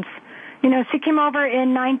Turns. She came over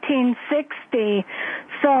in 1960,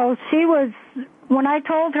 so when I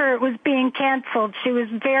told her it was being canceled, she was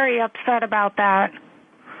very upset about that.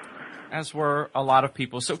 As were a lot of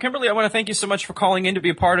people. So, Kimberly, I want to thank you so much for calling in to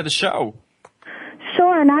be a part of the show.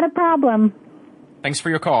 Sure, not a problem. Thanks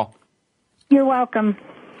for your call. You're welcome.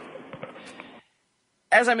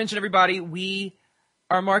 As I mentioned, everybody, we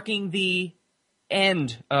are marking the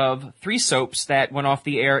end of 3 soaps that went off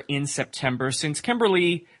the air in September. Since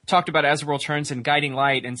Kimberly talked about As the World Turns and Guiding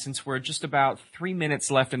Light, and since we're just about 3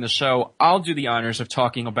 minutes left in the show, I'll do the honors of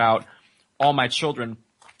talking about All My Children.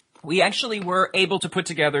 We actually were able to put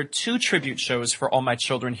together 2 tribute shows for All My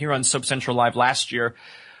Children here on Soap Central Live last year.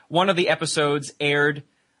 One of the episodes aired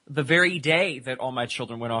the very day that All My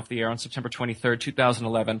Children went off the air on September 23rd,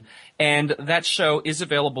 2011. And that show is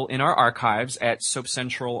available in our archives at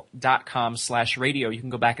soapcentral.com/radio. You can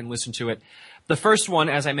go back and listen to it. The first one,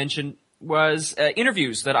 as I mentioned, was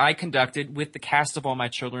interviews that I conducted with the cast of All My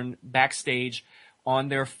Children backstage on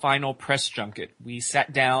their final press junket. We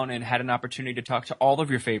sat down and had an opportunity to talk to all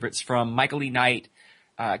of your favorites, from Michael E. Knight,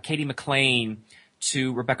 Katie McLean,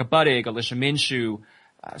 to Rebecca Budig, Alicia Minshew,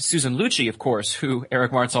 Susan Lucci, of course, who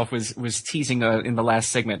Eric Martsolf was teasing in the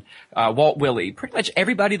last segment, Walt Willey. Pretty much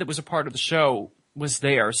everybody that was a part of the show was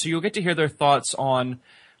there. So you'll get to hear their thoughts on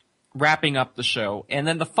wrapping up the show. And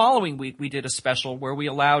then the following week, we did a special where we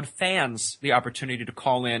allowed fans the opportunity to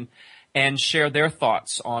call in and share their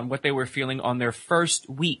thoughts on what they were feeling on their first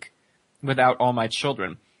week without All My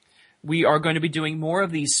Children. We are going to be doing more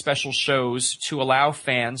of these special shows to allow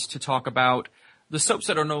fans to talk about the soaps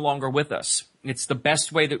that are no longer with us. It's the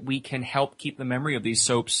best way that we can help keep the memory of these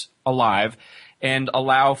soaps alive and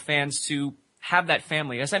allow fans to have that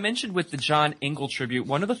family. As I mentioned with the John Ingle tribute,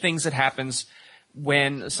 one of the things that happens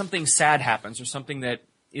when something sad happens or something that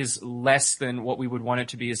is less than what we would want it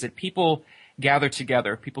to be is that people gather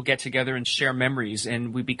together. People get together and share memories,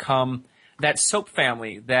 and we become that soap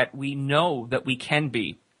family that we know that we can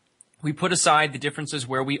be. We put aside the differences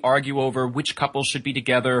where we argue over which couple should be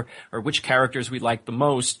together or which characters we like the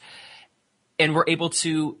most, and we're able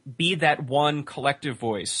to be that one collective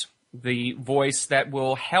voice, the voice that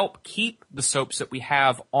will help keep the soaps that we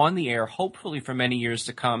have on the air, hopefully for many years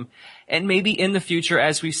to come, and maybe in the future,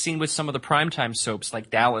 as we've seen with some of the primetime soaps like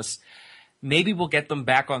Dallas, maybe we'll get them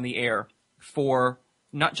back on the air for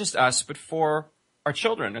not just us, but for our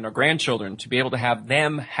children and our grandchildren, to be able to have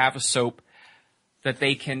them have a soap that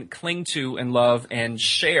they can cling to and love and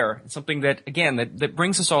share. It's something that, again, that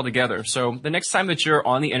brings us all together. So the next time that you're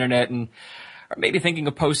on the internet and are maybe thinking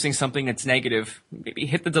of posting something that's negative, maybe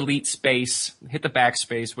hit the delete space, hit the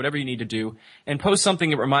backspace, whatever you need to do, and post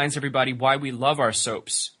something that reminds everybody why we love our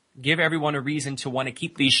soaps. Give everyone a reason to want to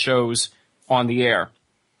keep these shows on the air.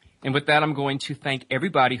 And with that, I'm going to thank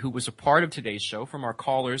everybody who was a part of today's show, from our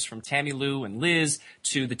callers, from Tammy Lou and Liz,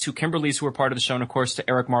 to the two Kimberlys who were part of the show, and of course to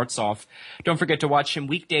Eric Martsolf. Don't forget to watch him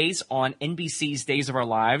weekdays on NBC's Days of Our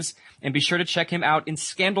Lives, and be sure to check him out in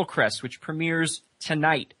Scandal Crest, which premieres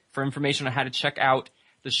tonight. For information on how to check out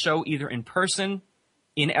the show either in person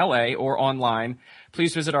in LA or online,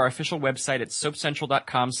 please visit our official website at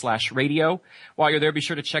soapcentral.com/radio. While you're there, be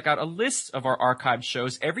sure to check out a list of our archived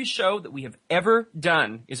shows. Every show that we have ever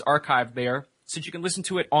done is archived there, so that you can listen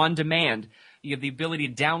to it on demand. You have the ability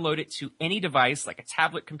to download it to any device, like a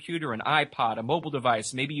tablet computer, an iPod, a mobile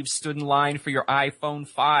device. Maybe you've stood in line for your iPhone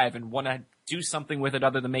 5 and want to do something with it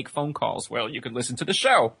other than make phone calls. Well, you can listen to the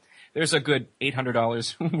show. There's a good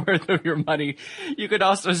 $800 worth of your money. You could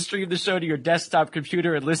also stream the show to your desktop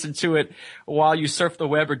computer and listen to it while you surf the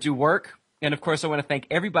web or do work. And of course, I want to thank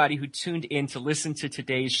everybody who tuned in to listen to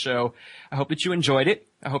today's show. I hope that you enjoyed it.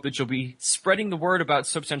 I hope that you'll be spreading the word about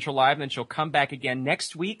Soap Central Live, and that you'll come back again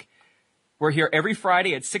next week. We're here every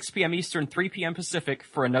Friday at 6 p.m. Eastern, 3 p.m. Pacific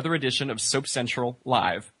for another edition of Soap Central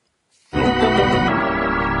Live.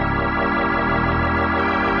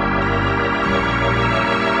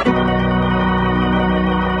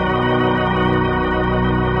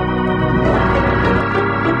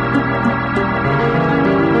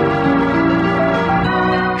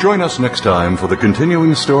 Join us next time for the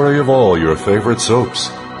continuing story of all your favorite soaps.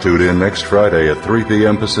 Tune in next Friday at 3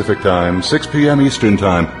 p.m. Pacific Time, 6 p.m. Eastern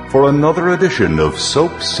Time for another edition of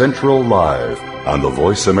Soap Central Live on the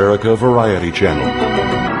Voice America Variety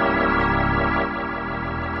Channel.